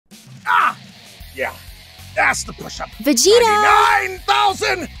Yeah. That's the push-up. Vegeta!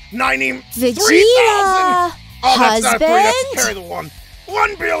 99,000! 93,000! Vegeta! Oh, that's not a 3. That's Husband? carry the 1.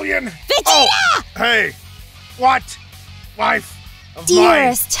 1 billion! Vegeta! Oh, hey! What? Wife of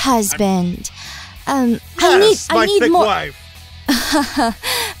Dearest husband. mine. Yes, I my need thick more. wife.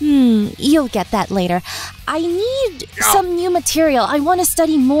 You'll get that later. I need some new material. I want to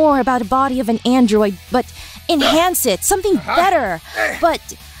study more about the body of an android, but enhance it, something better. But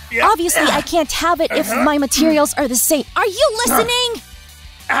obviously, I can't have it if my materials are the same. Are you listening?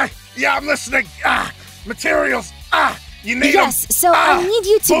 Yeah, I'm listening. Materials. You need Yes, them. so I need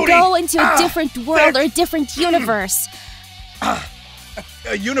you to booty. go into a different world or a different universe.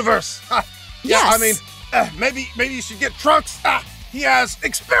 A universe. Yeah, Yes. I mean, maybe you should get Trunks. He has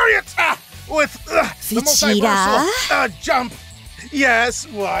experience with the multiversal jump. Yes,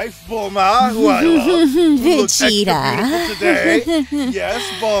 wife, Bulma, who I love. Who looks extra beautiful today. Yes,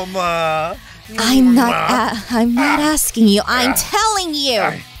 Bulma. I'm not asking you. I'm telling you.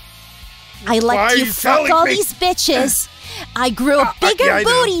 I Why let are you you fuck telling all me? these bitches. I grew a bigger yeah, I know.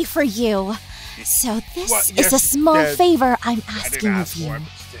 booty for you. So this Well, is yes, a small Dad. favor I'm I didn't asking ask of you. for it,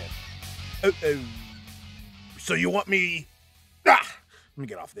 but still. So you want me... let me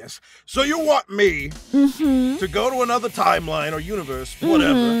get off this. So you want me to go to another timeline or universe,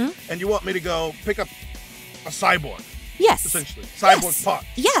 whatever, and you want me to go pick up a cyborg, Yes. essentially. Cyborg part.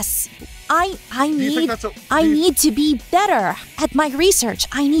 Yes. I Do you think that's need to be better at my research.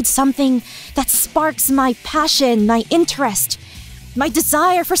 I need something that sparks my passion, my interest, my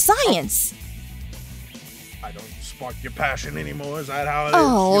desire for science. I don't spark your passion anymore. Is that how it is?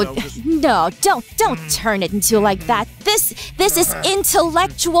 Oh, You know, just- no, don't turn it into like that. This is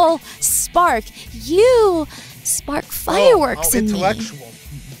intellectual spark. You spark fireworks in me. intellectual.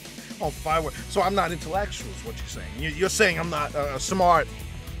 Oh, fireworks. So I'm not intellectual is what you're saying. You're saying I'm not a smart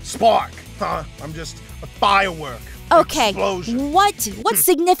spark, huh? I'm just a firework. Okay, Explosion. what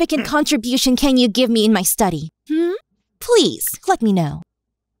significant contribution can you give me in my study? Please, let me know.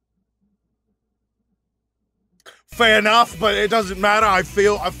 Fair enough, but it doesn't matter. I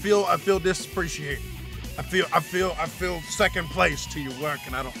feel disappreciated. I feel second place to your work,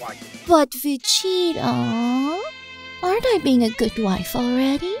 and I don't like it. But Vegeta, aren't I being a good wife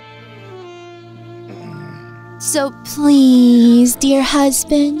already? So please, dear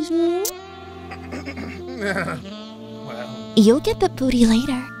husband, Well, you'll get the booty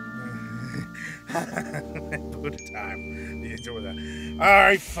later. booty time. You do that. All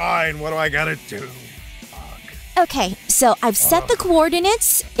right, fine. What do I gotta do? Fuck. Okay, so I've set the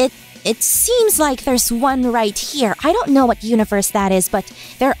coordinates. It seems like there's one right here. I don't know what universe that is, but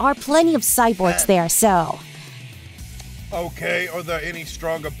there are plenty of cyborgs there, so... Okay, are there any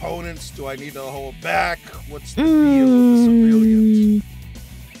strong opponents? Do I need to hold back? What's the deal with the civilians?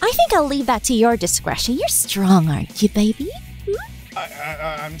 I think I'll leave that to your discretion. You're strong, aren't you, baby?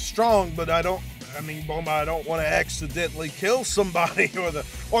 I'm strong, but I don't. I mean, Bulma, I don't want to accidentally kill somebody or the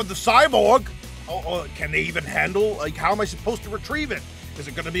cyborg. Or can they even handle? Like, how am I supposed to retrieve it? Is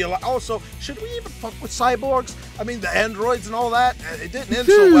it going to be a lot? Also, should we even fuck with cyborgs? I mean, the androids and all that. It didn't end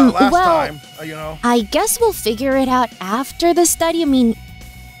so well last time. You know. I guess we'll figure it out after the study. I mean,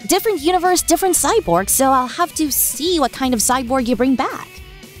 different universe, different cyborgs. So I'll have to see what kind of cyborg you bring back,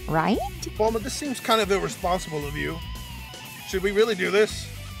 right? Bulma, this seems kind of irresponsible of you. Should we really do this?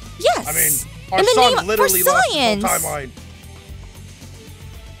 Yes. I mean, our in the son name literally for lost his science. whole timeline.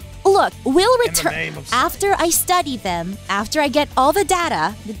 Look, we'll In the return name of after I study them. After I get all the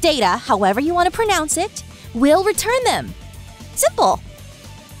data, however you want to pronounce it, we'll return them. Simple.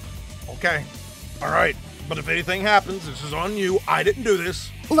 Okay. All right. But if anything happens, this is on you. I didn't do this.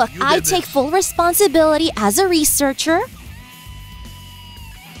 Look, You I did take this. full responsibility as a researcher.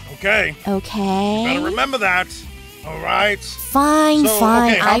 Okay. Okay. Better remember that. All right. Fine, So,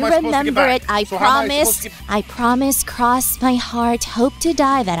 fine. okay, how am I I supposed to get remember back? it. I So how am I promise. supposed to I promise, cross my heart, hope to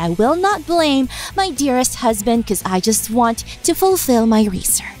die, that I will not blame my dearest husband because I just want to fulfill my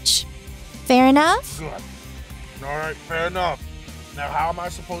research. Fair enough? Good. All right. Fair enough. Now, how am I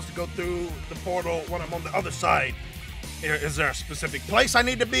supposed to go through the portal when I'm on the other side? Is there a specific place I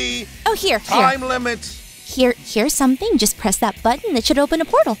need to be? Oh, here. Time limits? Here's something. Just press that button. It should open a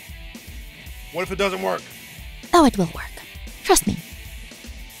portal. What if it doesn't work? Oh, it will work. Trust me.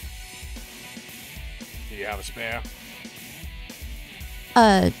 Do you have a spare?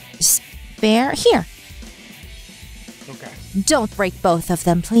 Spare? Here. Okay. Don't break both of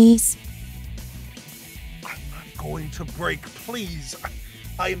them, please. I'm not going to break, please.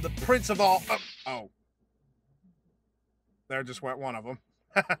 I am the prince of all... oh. There just went one of them.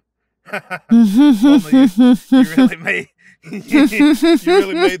 Bulma, you really You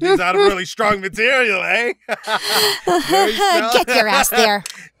really made these out of really strong material, eh? Get your ass there.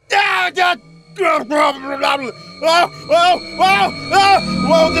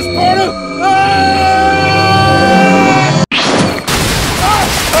 Whoa, this portal!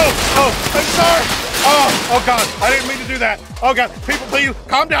 I'm sorry! Oh, God, I didn't mean to do that. Oh, God, people, please,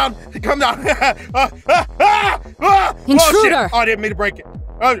 calm down. Calm down. Intruder! Oh, I didn't mean to break it.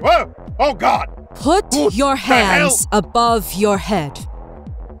 Oh, God. Put your hands above your head.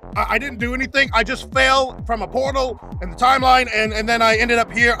 I didn't do anything. I just fell from a portal in the timeline, and then I ended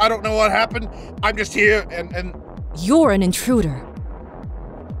up here. I don't know what happened. I'm just here, and... You're an intruder.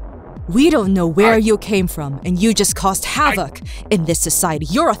 We don't know where you came from, and you just caused havoc in this society.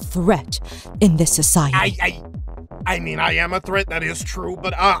 You're a threat in this society. I mean, I am a threat, that is true,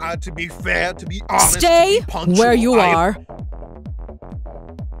 but to be fair, to be honest, Stay to be punctual, where you are.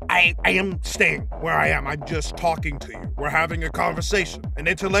 I am staying where I am. I'm just talking to you. We're having a conversation, an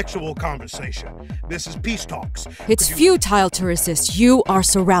intellectual conversation. This is peace talks. It's futile to resist. You are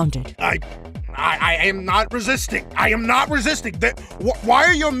surrounded. I am not resisting. I am not resisting. Why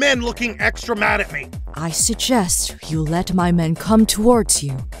are your men looking extra mad at me? I suggest you let my men come towards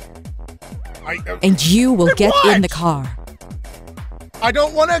you. And you will get in the car. I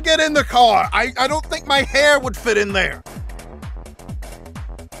don't want to get in the car. I don't think my hair would fit in there.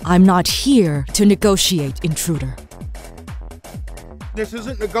 I'm not here to negotiate, intruder. This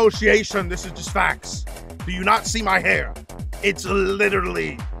isn't negotiation. This is just facts. Do you not see my hair? It's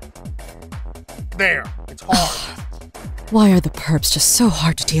literally there. It's hard. Why are the perps just so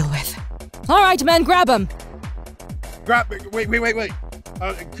hard to deal with? All right, men, grab him. Wait.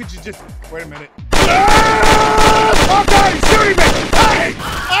 Could you just wait a minute? Oh God, he's shooting me!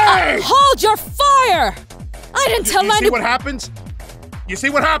 Hey! Hold your fire! I didn't tell you see what happens? You see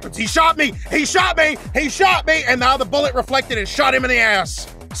what happens? He shot me! He shot me! He shot me! And now the bullet reflected and shot him in the ass.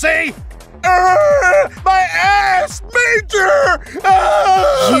 See? My ass! Major!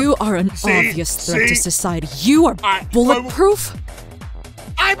 You are an obvious threat to society. You are bulletproof?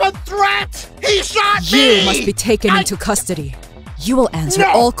 I'm a threat! He shot me! You must be taken into custody. You will answer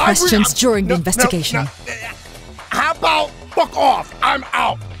all questions during the investigation. How about fuck off? I'm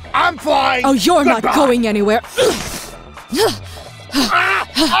out. I'm flying. Oh, you're not going anywhere.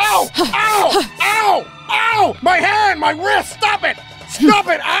 Ow! Ow! My hand! My wrist! Stop it! Stop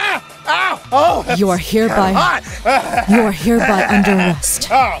it! Ow! Oh! You are hereby under arrest.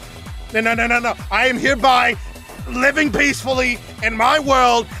 Oh! No. I am hereby living peacefully in my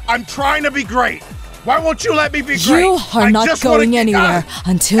world. I'm trying to be great. Why won't you let me be great? You are not going anywhere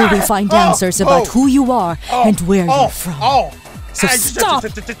until we find answers about who you are and where you're from. So stop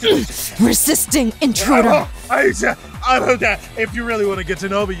resisting, intruder. If you really want to get to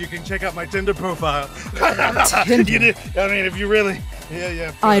know me, you can check out my Tinder profile. Tinder? I mean, if you really,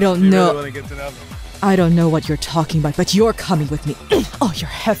 yeah. I don't know. Really want to get to know me. I don't know what you're talking about, but you're coming with me. Oh, you're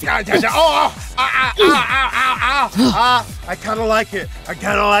heavy. I kind of like it.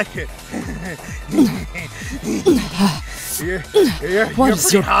 What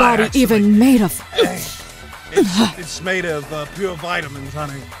is your body even made of? It's made of pure vitamins,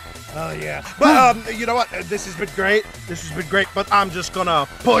 honey. Oh, yeah. But, you know what? This has been great. But I'm just gonna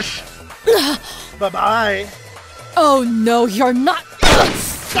push. Bye-bye. Oh, no, you're not.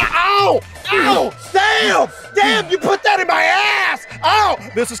 Ow! Damn, you put that in my ass! Ow!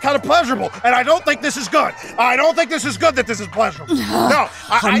 This is kind of pleasurable, and I don't think this is good. I don't think this is good that this is pleasurable. No,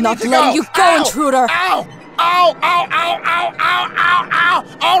 I'm not letting you go, intruder. Ow!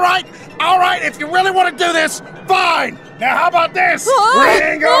 All right, if you really want to do this, fine. Now, how about this?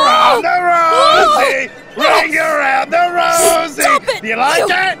 Ring around the rosy. Ring around the rosy. Stop it! You like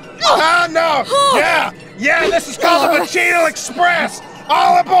that? Oh, no. Yeah, this is called the Vegeta Express.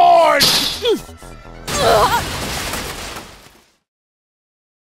 All aboard!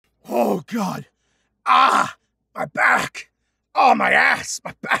 Oh, God. My back. Oh, my ass.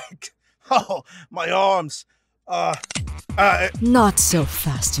 My back. Oh, my arms. Not so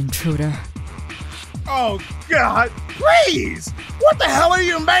fast, intruder. Oh, God. Please. What the hell are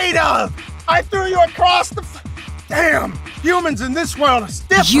you made of? I threw you across the... Damn. Humans in this world are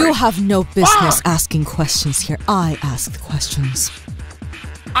different. You have no business asking questions here. I ask the questions.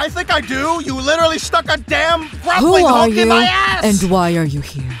 I think I do. You literally stuck a damn grappling hook in my ass. And why are you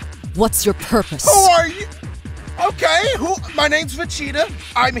here? What's your purpose? Who are you? Okay, my name's Vegeta.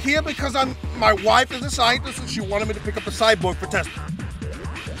 I'm here because my wife is a scientist and she wanted me to pick up a cyborg for testing.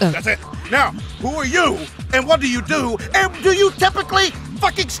 That's it. Now, who are you and what do you do? And do you typically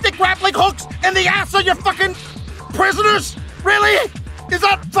fucking stick grappling hooks in the ass of your fucking prisoners? Really? Is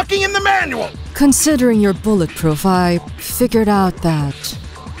that fucking in the manual? Considering you're bulletproof, I figured out that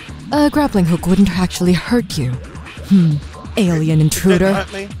a grappling hook wouldn't actually hurt you. Alien intruder. Didn't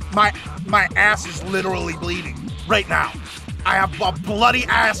hurt me. My ass is literally bleeding right now. I have a bloody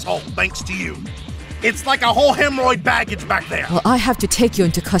asshole thanks to you. It's like a whole hemorrhoid baggage back there. Well, I have to take you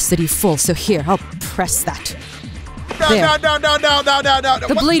into custody full, so here, I'll press that. No.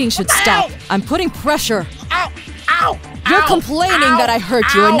 The bleeding should stop. I'm putting pressure. Ow! Ow! You're complaining that I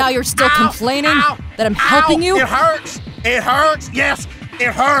hurt you, and now you're still complaining that I'm helping you? It hurts. It hurts. Yes,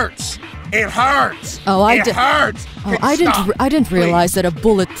 it hurts. It hurts. Oh, it hurts. Oh, I didn't realize that a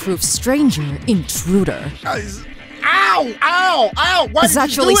bulletproof stranger intruder Ow! Ow! Ow! Why is did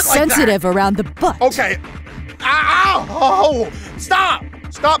actually you do it like sensitive around the butt. Okay. Ow! Oh! Stop!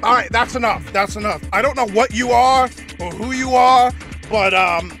 Stop! All right, that's enough. That's enough. I don't know what you are or who you are, but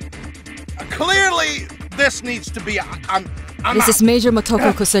clearly this needs to be. This is Major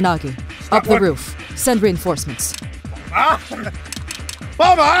Motoko Kusanagi. Up the roof. Send reinforcements.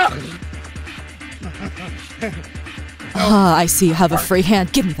 Mama! I see you have a free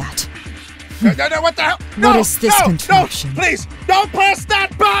hand. Give me that. No, what the hell? No, what is this contraption? No, please, don't press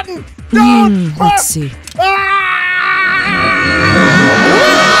that button! Don't Let's see.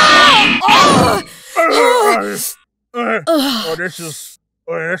 This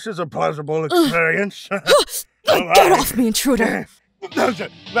is a pleasurable experience. Get off me, intruder!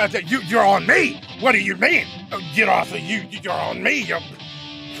 You're on me. What do you mean? Get off of you. You're on me. You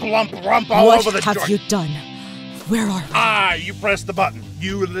plump rump all over the joint. What have you done? Where are we? You pressed the button.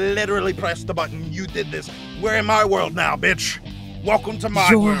 You literally pressed the button. You did this. We're in my world now, bitch. Welcome to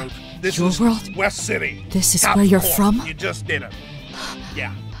my world. This is world? West City. This is where you're from? You just did it.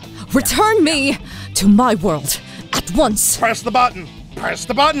 Yeah. Return me to my world at once. Press the button. Press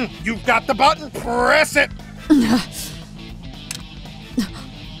the button. You've got the button. Press it.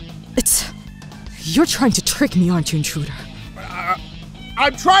 You're trying to trick me, aren't you, intruder?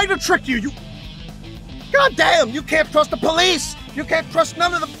 I'm trying to trick you. God damn, you can't trust the police. You can't trust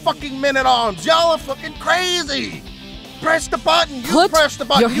none of the fucking men-at-arms. Y'all are fucking crazy. Press the button. Press the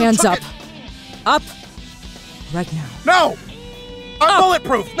button. Put your hands up. Up. Right now. No. I'm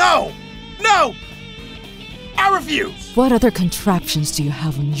bulletproof. No. No. I refuse. What other contraptions do you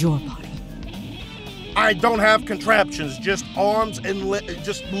have on your body? I don't have contraptions, just arms and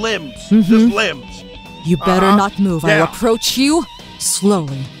just limbs. Just limbs. You better not move. Yeah. I'll approach you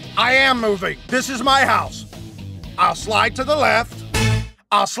slowly. I am moving. This is my house. I'll slide to the left.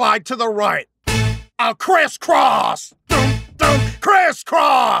 I'll slide to the right. I'll crisscross.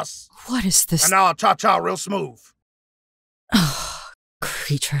 Crisscross. What is this? And now I'll cha-cha real smooth.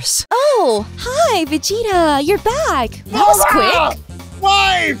 Creatures. Oh, hi, Vegeta. You're back. That was quick.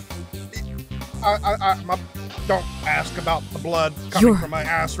 Wife! Don't ask about the blood coming from my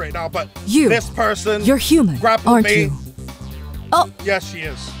ass right now, but this person... You're human, aren't me. You? Oh. Yes, she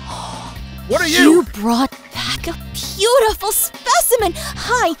is. What are you? You brought back a beautiful specimen.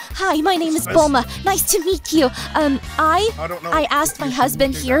 Hi, my name is Bulma. Nice to meet you. I don't know. I asked my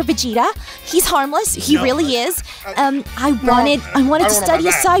husband here, Vegeta. He's harmless. He really is. I wanted to study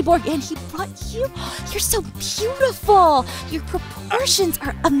a cyborg, and he brought you. You're so beautiful. Your proportions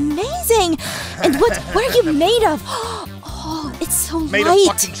are amazing. And what are you made of? Oh, it's so made light. Made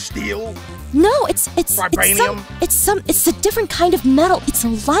of fucking steel? No, it's vibranium. It's a different kind of metal. It's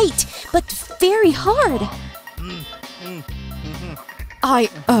light, but very hard. I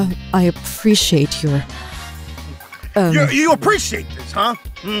appreciate your. You appreciate this, huh?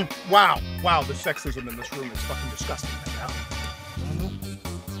 Wow, the sexism in this room is fucking disgusting right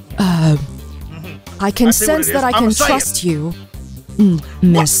now. I can sense that I can trust you,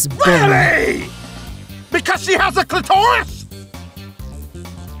 Miss Bulma. Really? Because she has a clitoris?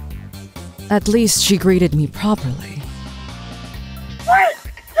 At least she greeted me properly. Wait!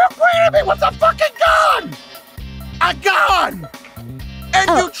 You greeted me with a fucking gun! A gun! And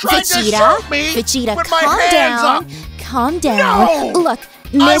you tried to shoot me Vegeta, with my hands up! Calm down. No! Look,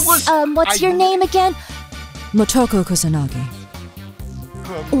 Miss, what's your name again? Motoko Kusanagi.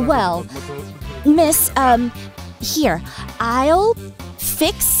 Well, Miss, here, I'll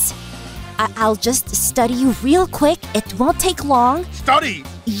just study you real quick. It won't take long. Study?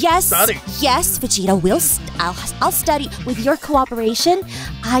 Yes. Study. Yes, Vegeta, I'll study with your cooperation.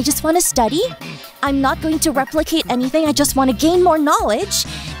 I just want to study. I'm not going to replicate anything. I just want to gain more knowledge.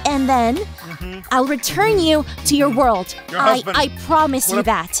 And then I'll return you to your world. Your husband. I promise you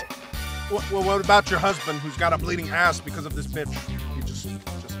that. Well, what about your husband who's got a bleeding ass because of this bitch? You just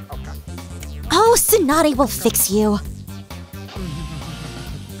okay. Oh, Tsunade will fix you.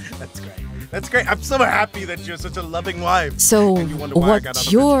 That's great. That's great. I'm so happy that you're such a loving wife. So, And you wonder why I got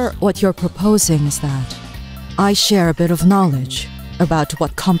other what you're proposing is that I share a bit of knowledge about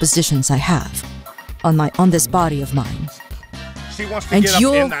what compositions I have on this body of mine. She wants to get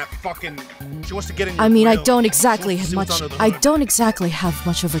up in that fucking. She wants to get in your I mean, I grill. don't exactly have much. I don't exactly have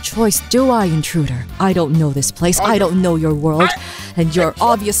much of a choice, do I, intruder? I don't know this place. I don't know your world, and you're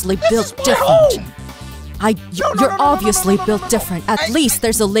obviously built different. You're obviously built different. At least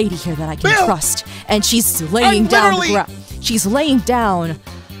there's a lady here that I can trust, and she's laying down the ground. She's laying down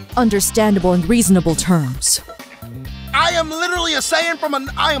understandable and reasonable terms. I am literally a Saiyan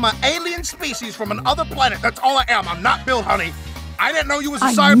I am an alien species from another planet. That's all I am. I'm not Bill, honey. I didn't know you was a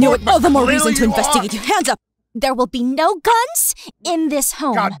cyborg. I knew it. All the more reason to you investigate you. Hands up! There will be no guns in this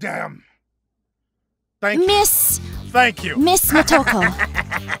home. God damn. Thank you. Thank you. Miss Motoko.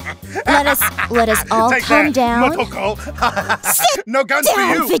 let us all Take calm that, down. Motoko. Sit no guns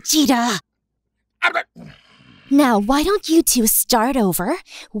down, for you. Vegeta. Now, why don't you two start over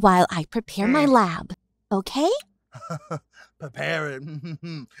while I prepare my lab, okay? Prepare it.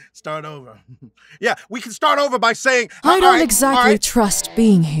 Start over. Yeah, we can start over by saying... I don't exactly trust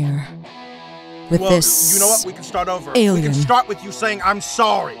being here with this. You know what? We can start over. Alien. We can start with you saying, I'm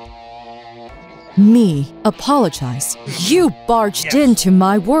sorry. Me apologize. You barged into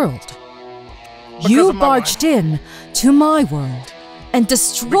my world. You barged in to my world and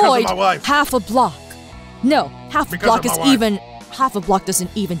destroyed half a block. No, half a block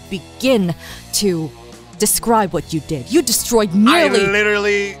doesn't even begin to describe what you did. You destroyed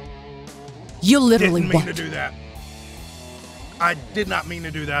nearly. You literally didn't mean to do that. I did not mean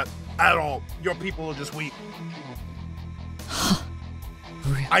to do that at all. Your people are just weak.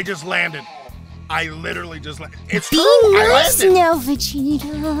 Really? I just landed. I literally just landed. It's Be true. nice now,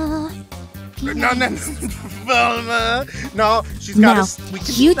 Vegeta. No, she's got now, us. We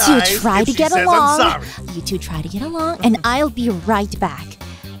can you be two nice try if to she get says, along. I'm sorry. You two try to get along, and I'll be right back.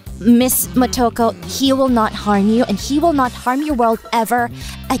 Miss Motoko, he will not harm you, and he will not harm your world ever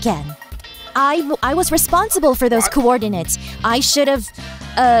again. I was responsible for those coordinates. I should have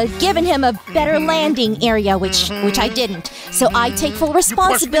given him a better landing area, which I didn't. So I take full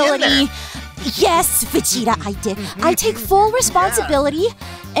responsibility. Yes, Vegeta, I did. I take full responsibility,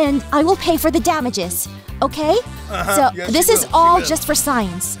 and I will pay for the damages. Okay? So this is all just for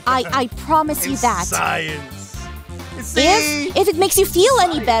science. I promise you that. Science. If it makes you feel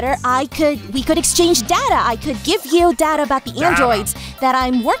any better, we could exchange data. I could give you data about the androids that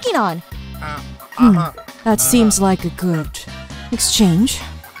I'm working on. That seems like a good exchange.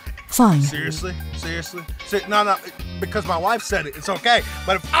 Fine. Seriously? No, because my wife said it, it's okay.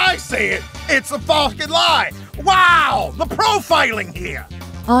 But if I say it, it's a fucking lie. Wow, the profiling here.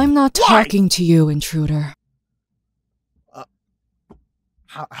 I'm not talking to you, intruder.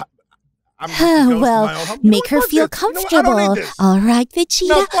 Well, make her feel comfortable. All right, Vegeta.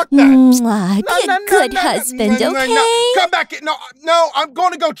 No, fuck that. Mwah, be a good husband, okay? Come back. No, I'm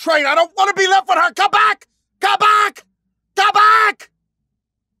going to go train. I don't want to be left with her. Come back.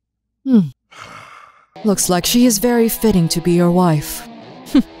 Looks like she is very fitting to be your wife.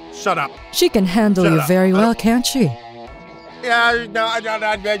 Shut up. She can handle you very well, can't she? Yeah, no, I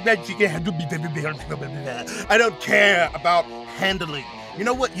don't care about handling. You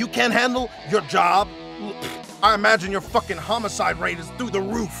know what you can handle? Your job. I imagine your fucking homicide rate is through the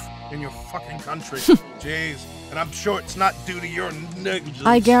roof in your fucking country. Jeez. And I'm sure it's not due to your negligence.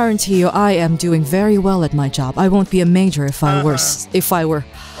 I guarantee you I am doing very well at my job. I won't be a major if I were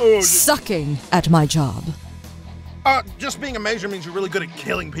sucking at my job. Just being a major means you're really good at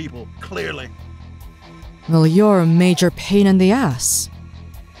killing people, clearly. Well, you're a major pain in the ass.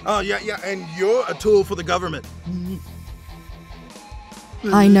 Oh, yeah, and you're a tool for the government.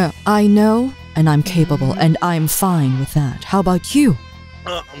 I know, and I'm capable, and I'm fine with that. How about you?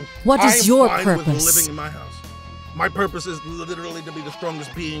 What is your purpose? With living in my house. My purpose is literally to be the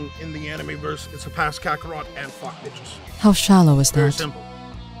strongest being in the anime-verse. It's to pass Kakarot and fuck bitches. How shallow is that? Very simple.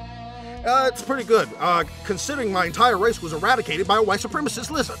 It's pretty good, considering my entire race was eradicated by a white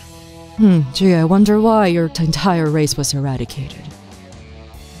supremacist lizard. Gee, I wonder why your entire race was eradicated.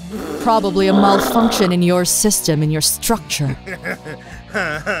 Probably a malfunction in your system, in your structure.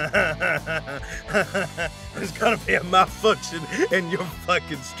 There's gonna be a malfunction in your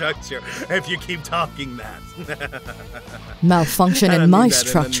fucking structure if you keep talking that. Malfunction in my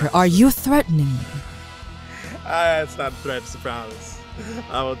structure? Are you threatening me? It's not a threat, it's a promise.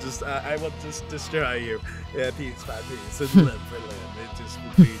 I will just destroy you. Yeah, piece by piece. And limb for limb. It just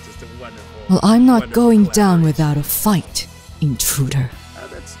will be just a wonderful. Well, I'm not going down without a fight, intruder.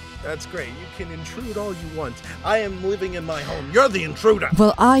 That's great. You can intrude all you want. I am living in my home. You're the intruder.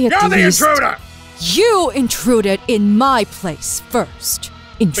 Well, You're the intruder! You intruded in my place first,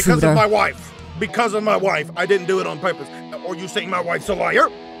 intruder. Because of my wife. Because of my wife. I didn't do it on purpose. Are you saying my wife's a liar?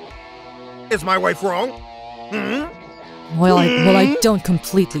 Is my wife wrong? Well, I don't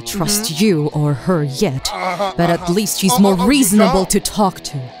completely trust you or her yet, but at least she's more reasonable to talk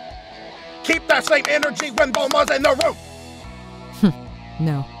to. Keep that same energy when Bulma's in the room!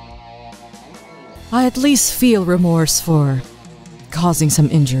 No. I at least feel remorse for causing some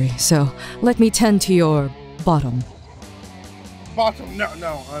injury, so let me tend to your bottom. Bottom?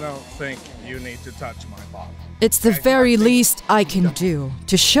 No, I don't think you need to touch my bottom. It's the very least I can do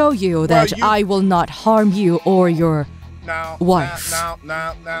to show you that I will not harm you or your wife. No,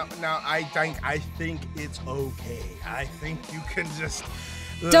 I think it's okay. I think you can just...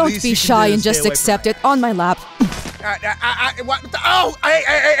 Don't be shy and just accept it on my lap. What? Oh,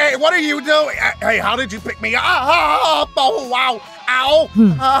 hey, what are you doing? Hey, how did you pick me up? Oh, wow. Ow.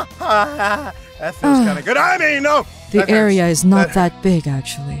 That feels kind of good. I mean, no. The area is not that big,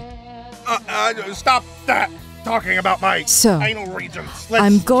 actually. Stop that talking about my anal regions.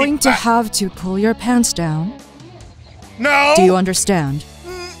 I'm going to have to pull your pants down. No. Do you understand?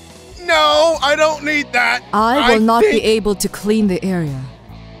 No, I don't need that. I will not be able to clean the area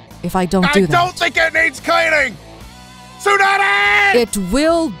if I don't do that. I don't think it needs cleaning. Tsunade! It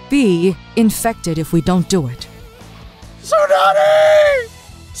will be infected if we don't do it. Tsunade!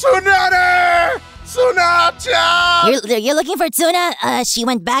 Tsunade! Tsunade! You're looking for Tsuna? She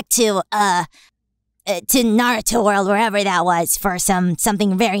went back to Naruto World, wherever that was, for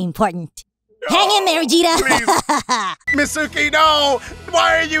something very important. Hang in there, Vegeta! Please. Mitsuki, no!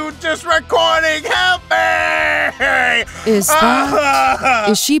 Why are you just recording? Help me!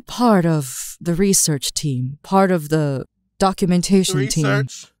 Is she part of the research team? Part of the documentation team?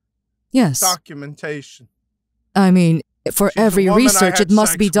 Research? Yes. Documentation. I mean, for every research it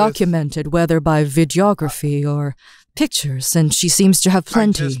must be documented, with. whether by videography or pictures, and she seems to have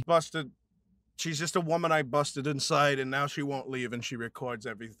plenty. She's just a woman I busted inside, and now she won't leave, and she records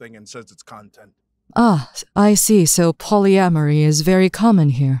everything and says it's content. Ah, I see. So polyamory is very common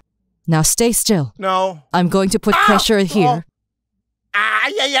here. Now stay still. No. I'm going to put pressure here.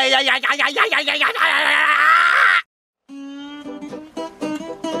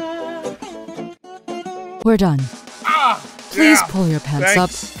 We're done. Please pull your pants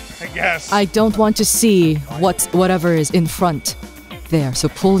up. I guess. I don't want to see whatever is in front there, so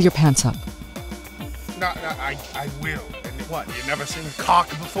pull your pants up. No, I will. And what, you never seen a cock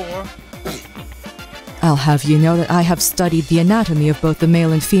before? I'll have you know that I have studied the anatomy of both the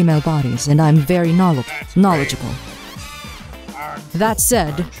male and female bodies, and I'm very knowledgeable. That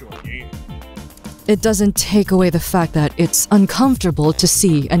said, it doesn't take away the fact that it's uncomfortable to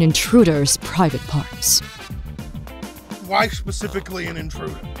see an intruder's private parts. Why specifically an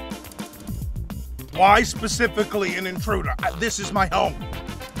intruder? Why specifically an intruder? This is my home.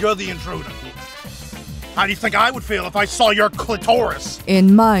 You're the intruder. How do you think I would feel if I saw your clitoris?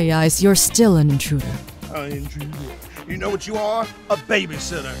 In my eyes, you're still an intruder. An intruder. You know what you are? A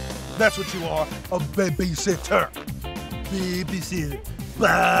babysitter. That's what you are. A babysitter. Babysitter.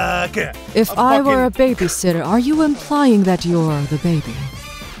 Baka. If I were a babysitter, are you implying that you're the baby?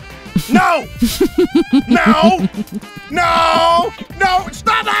 No! No! No! No! It's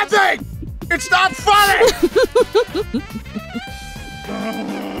not that thing! It's not funny!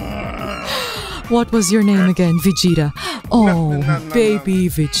 What was your name again? Vegeta. Oh, no, baby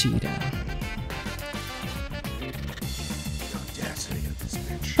Vegeta.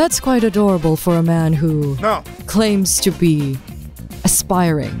 That's quite adorable for a man who claims to be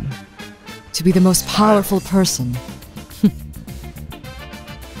aspiring to be the most powerful person.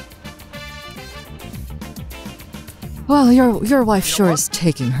 Well, your wife sure is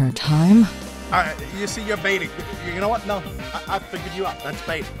taking her time. You see, you're baiting. You know what? No, I figured you out. That's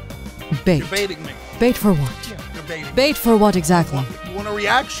bait. Bait. You're baiting me. Bait for what? Yeah, you're baiting. Bait for what exactly? You want a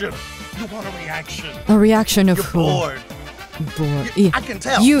reaction. You want a reaction. A reaction of who? Bored. Bored. I can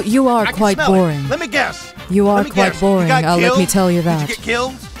tell. You are quite boring. Let me guess. You are quite boring. Let me tell you that. Did you get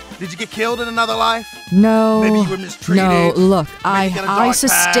killed? Did you get killed in another life? No. Maybe you were mistreated. No. Look, I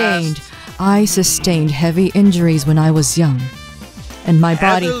sustained heavy injuries when I was young, and my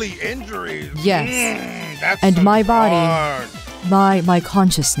body. Heavily injuries. Yes. That's and so my body. hard. My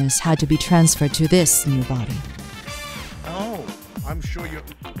consciousness had to be transferred to this new body. Oh, I'm sure your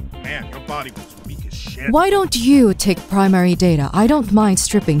body was weak as shit. Why don't you take primary data? I don't mind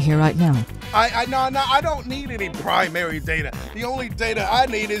stripping here right now. No, I don't need any primary data. The only data I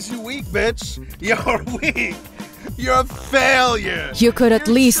need is you weak, bitch. You're weak. You're a failure. You could at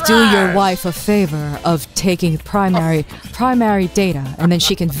least do your wife a favor of taking primary data, and then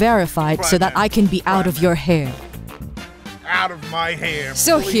she can verify it so that I can be out of your hair. Out of my hair.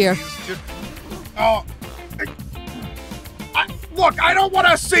 So please. here. Look, I don't want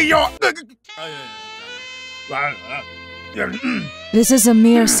to see your. This is a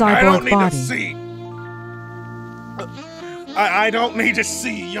mere I don't cyborg need body. to see. I don't need to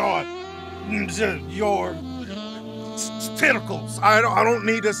see your tentacles. I don't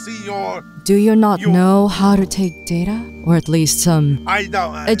need to see your. Do you not know how to take data, or at least some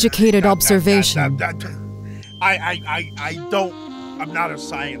educated observation? I don't. I'm not a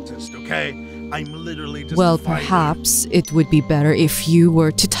scientist, okay? I'm literally just. Well, perhaps it would be better if you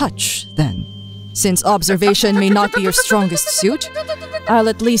were to touch, then. Since observation may not be your strongest suit, I'll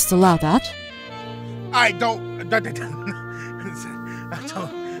at least allow that. I don't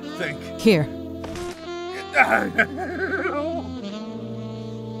think. Here.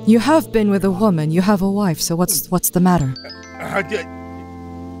 You have been with a woman, you have a wife, so what's the matter?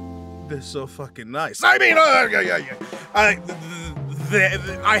 They're so fucking nice. I mean,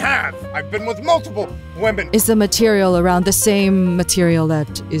 I have. I've been with multiple women. Is the material around the same material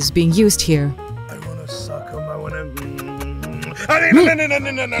that is being used here? I wanna suck them. I wanna.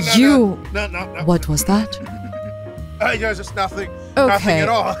 No. What was that? Just nothing. Okay. Nothing at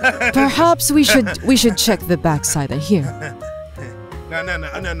all. Perhaps we should check the backside here. No. No.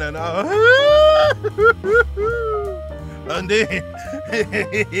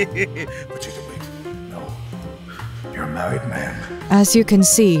 You're a married man. As you can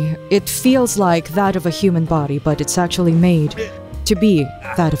see, it feels like that of a human body, but it's actually made to be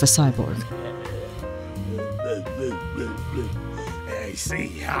that of a cyborg.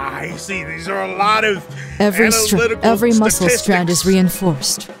 I see. These are a lot of every muscle statistics. strand is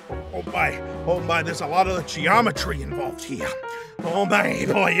reinforced. Oh my, there's a lot of geometry involved here. Oh my,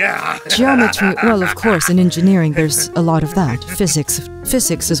 boy, yeah. Geometry, well, of course, in engineering there's a lot of that. Physics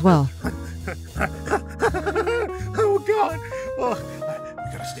as well. Oh God. Oh,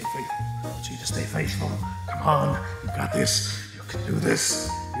 you gotta stay faithful. Vegeta, stay faithful. Come on, you got this. You can do this.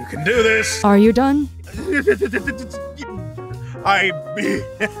 You can do this. Are you done?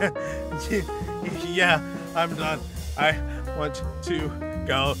 Yeah, I'm done. I want to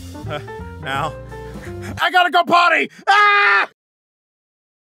go now. I gotta go potty! Ah!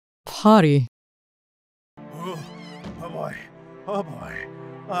 Potty. Oh boy. All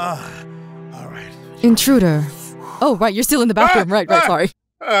right. Intruder. Oh, right, you're still in the bathroom. Right, sorry.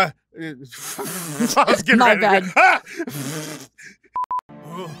 I was getting My ready to bad.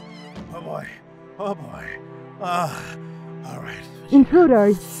 Oh boy. All right.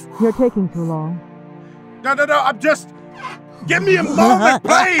 Intruder, you're taking too long. No, I'm just. Give me a moment,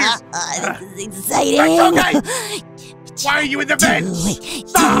 please! This is exciting. It's okay! Why are you in the vent?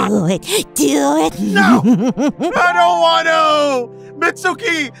 Do it. No! I don't want to!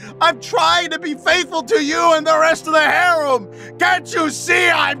 Mitsuki, I'm trying to be faithful to you and the rest of the harem! Can't you see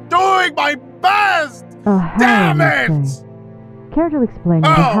I'm doing my best? Damn it! Care to explain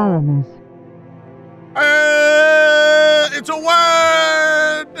what a harem is? It's a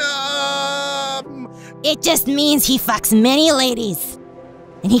word! It just means he fucks many ladies.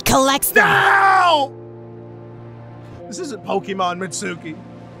 And he collects them. No! This isn't Pokemon, Mitsuki.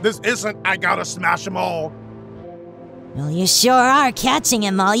 This isn't I gotta smash them all. Well, you sure are catching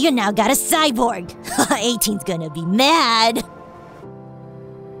them all. You now got a cyborg. 18's gonna be mad.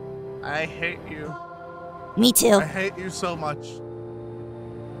 I hate you. Me too. I hate you so much.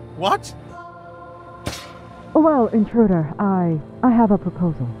 What? Well, Intruder, I have a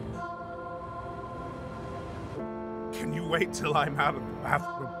proposal. Can you wait till I'm out of the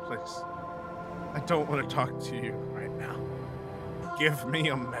bathroom, please? I don't want to talk to you right now. Give me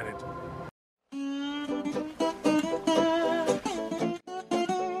a minute.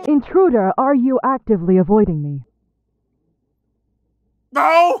 Intruder, are you actively avoiding me?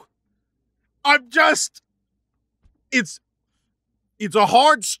 No! I'm just... It's a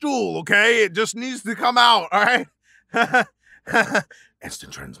hard stool, okay? It just needs to come out, alright?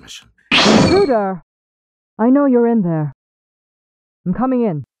 Instant transmission. Intruder! I know you're in there. I'm coming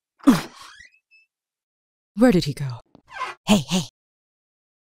in. Where did he go? Hey.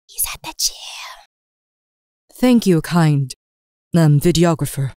 He's at the gym. Thank you, kind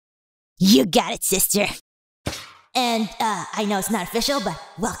videographer. You got it, sister. And, I know it's not official, but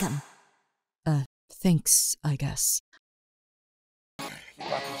welcome. Thanks, I guess. You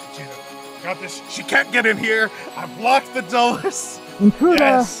got this, Vegeta. Got this. She can't get in here. I've locked the doors. Intruder!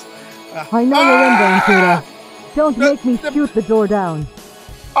 Yes. I know you're in there, Intruder. Don't make me shoot the door down.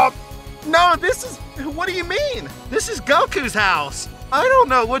 No, this is... What do you mean? This is Goku's house. I don't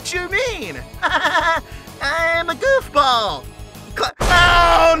know what you mean. I'm a goofball.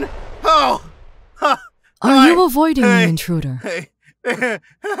 Clown! Oh! Are you avoiding me, intruder? I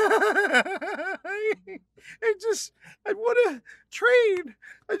want to trade.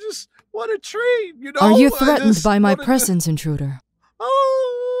 I just want to trade, you know? Are you threatened by my presence, intruder?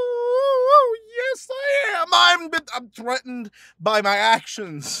 Oh, yes, I am. I'm threatened by my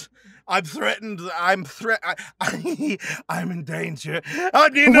actions. I'm threatened. I'm in danger. No,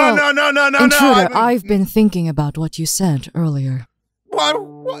 Intruder, I've been thinking about what you said earlier. What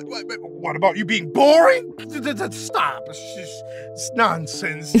about you being boring? Stop. It's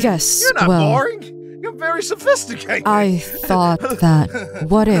nonsense. Yes, You're not boring. You're very sophisticated. I thought that,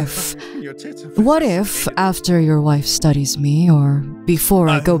 what if after your wife studies me, or before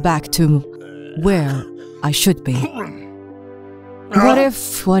I go back to where I should be, what if,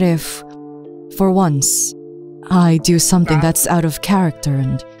 for once, I do something that's out of character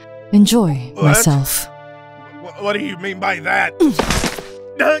and enjoy myself? What do you mean by that?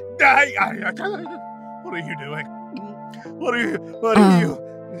 What are you doing? What are you?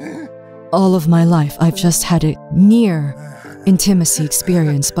 All of my life, I've just had a near intimacy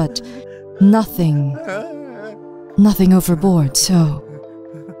experience, but nothing overboard, so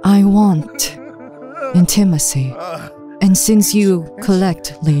I want intimacy. And since you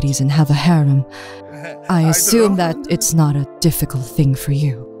collect ladies and have a harem, I assume that it's not a difficult thing for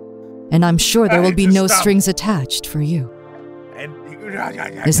you. And I'm sure there will be no strings attached for you.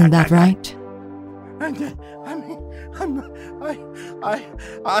 Isn't that right?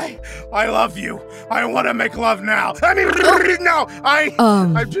 I love you. I want to make love now. I mean, no.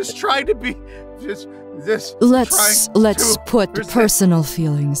 I'm just trying to be Let's put personal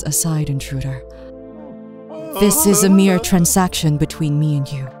feelings aside, intruder. This is a mere transaction between me and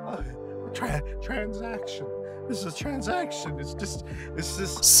you. Transaction. This is a transaction.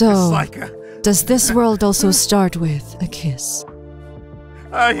 So, like does this world also start with a kiss?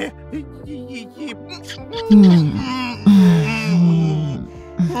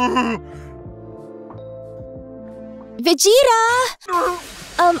 Vegeta!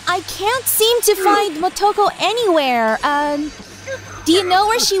 I can't seem to find Motoko anywhere. Do you know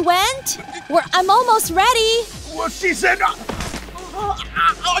where she went? I'm almost ready. Well, she said...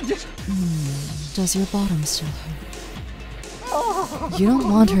 Does your bottom still hurt? You don't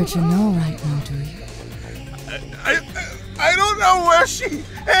want her to know right now, do you? I don't know where she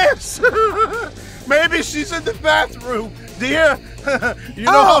is. Maybe she's in the bathroom, dear. You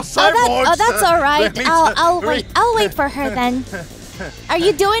know how cyborgs... that's all right. I'll wait for her then. Are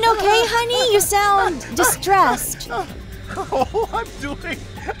you doing okay, honey? You sound distressed. Oh, I'm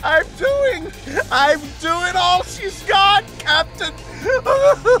doing all she's got, Captain.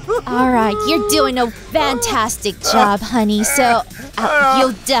 All right, you're doing a fantastic job, honey. So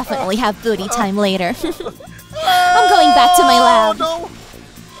you'll definitely have booty time later. I'm going back to my lab. No.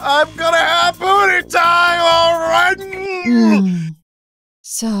 I'm gonna have booty time, all right.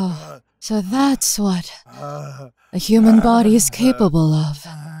 So that's what a human body is capable of.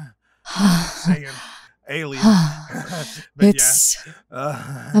 Saiyan, alien. It's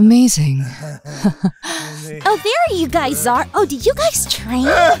amazing. Oh, there you guys are. Oh, did you guys train?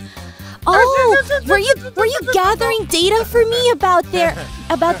 Oh, were you gathering data for me about their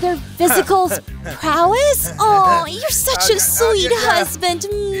physical prowess? Oh, you're such a sweet husband.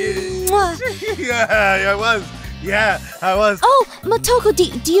 Yeah, I was. Yeah, I was. Oh, Motoko, do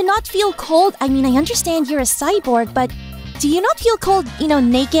you not feel cold? I mean, I understand you're a cyborg, but do you not feel cold,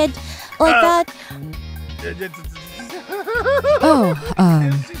 naked like that?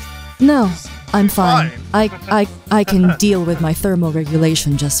 No, I'm fine. I can deal with my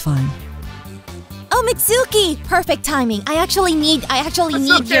thermoregulation just fine. Oh, Mitsuki! Perfect timing. I actually need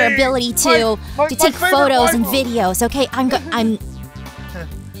your ability to take photos and videos. Okay,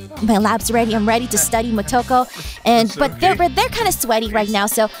 my lab's ready. I'm ready to study Motoko, but they're kind of sweaty right now.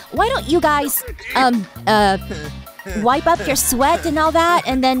 So why don't you guys wipe up your sweat and all that,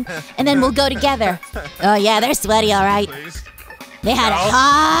 and then we'll go together. Oh yeah, they're sweaty, all right. They had a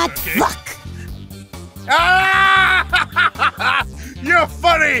hot fuck. Ah! You're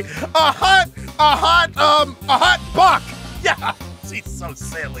funny. A hot buck. Yeah. She's so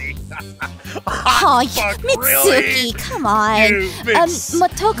silly. Oh, Mitsuki, really? Come on.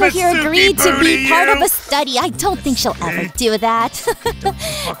 Motoko here agreed to be part of a study. I don't think she'll ever do that.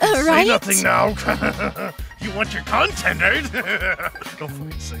 Say Right? nothing now. You want your content, right? Don't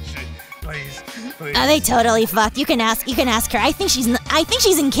fucking say shit, please. Oh, they totally fucked. You can ask her. I think she's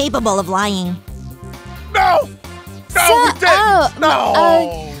incapable of lying. No. No, we didn't.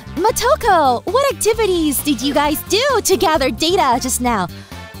 No. Motoko, what activities did you guys do to gather data just now?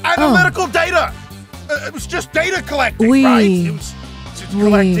 Analytical data! It was just data collecting, right? It was just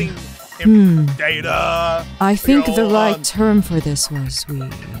collecting data. I think the right term for this was we.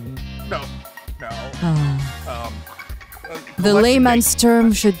 No. The layman's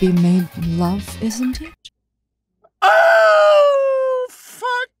term should be made love, isn't it? Oh,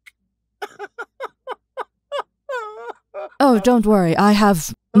 fuck! Oh, don't worry. I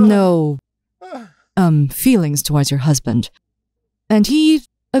have no feelings towards your husband. And he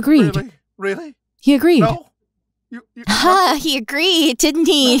agreed. Really? He agreed. No? He agreed, didn't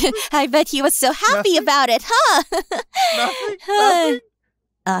he? I bet he was so happy about it, huh? Nothing?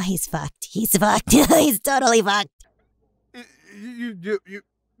 Oh, he's fucked. He's fucked. He's totally fucked. You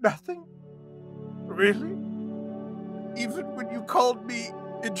nothing? Really? Even when you called me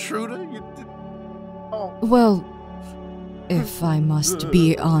intruder, you didn't. Oh. Well, if I must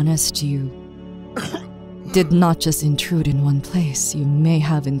be honest, you did not just intrude in one place. You may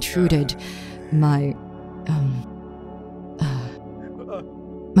have intruded my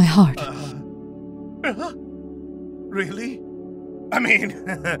heart. Really? I mean,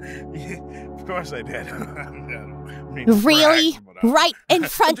 of course I did. Really? Right in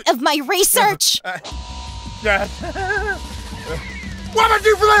front of my research? What did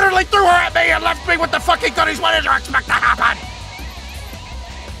you literally threw her at me and left me with the fucking goodies? What did you expect to happen?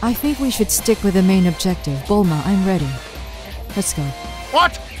 I think we should stick with the main objective. Bulma, I'm ready. Let's go.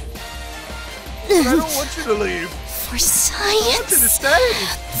 What? I don't want you to leave. For science? I want you to stay.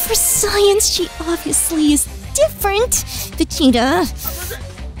 For science, she obviously is different. Vegeta.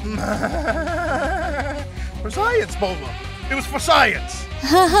 For science, Bulma. It was for science.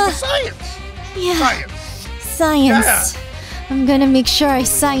 For science. Yeah. Science. Yeah. I'm gonna make sure I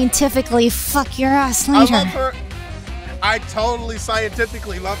scientifically fuck your ass later. I love her. I totally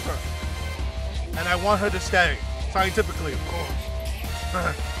scientifically love her. And I want her to stay. Scientifically, of course.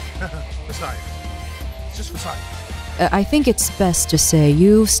 For science. It's just for science. I think it's best to say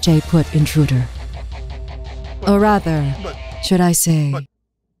you stay put, intruder. Or rather, should I say,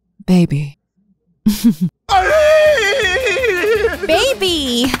 baby.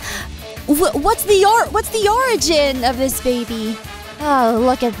 Baby! What's the origin of this baby? Oh,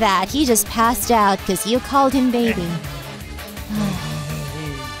 look at that. He just passed out because you called him baby.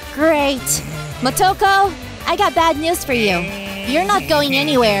 Great. Motoko, I got bad news for you. You're not going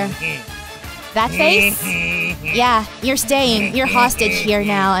anywhere. That face? Yeah, you're staying. You're hostage here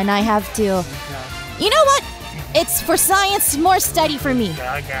now, and I have to... You know what? It's for science, more study for me.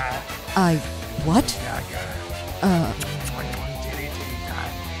 What?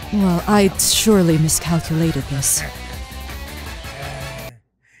 Well, I'd surely miscalculated this.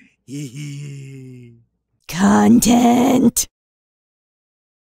 Content!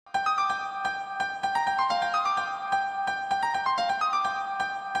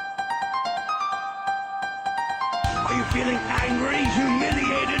 Are you feeling angry,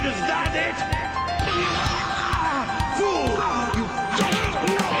 humiliated? Is that it?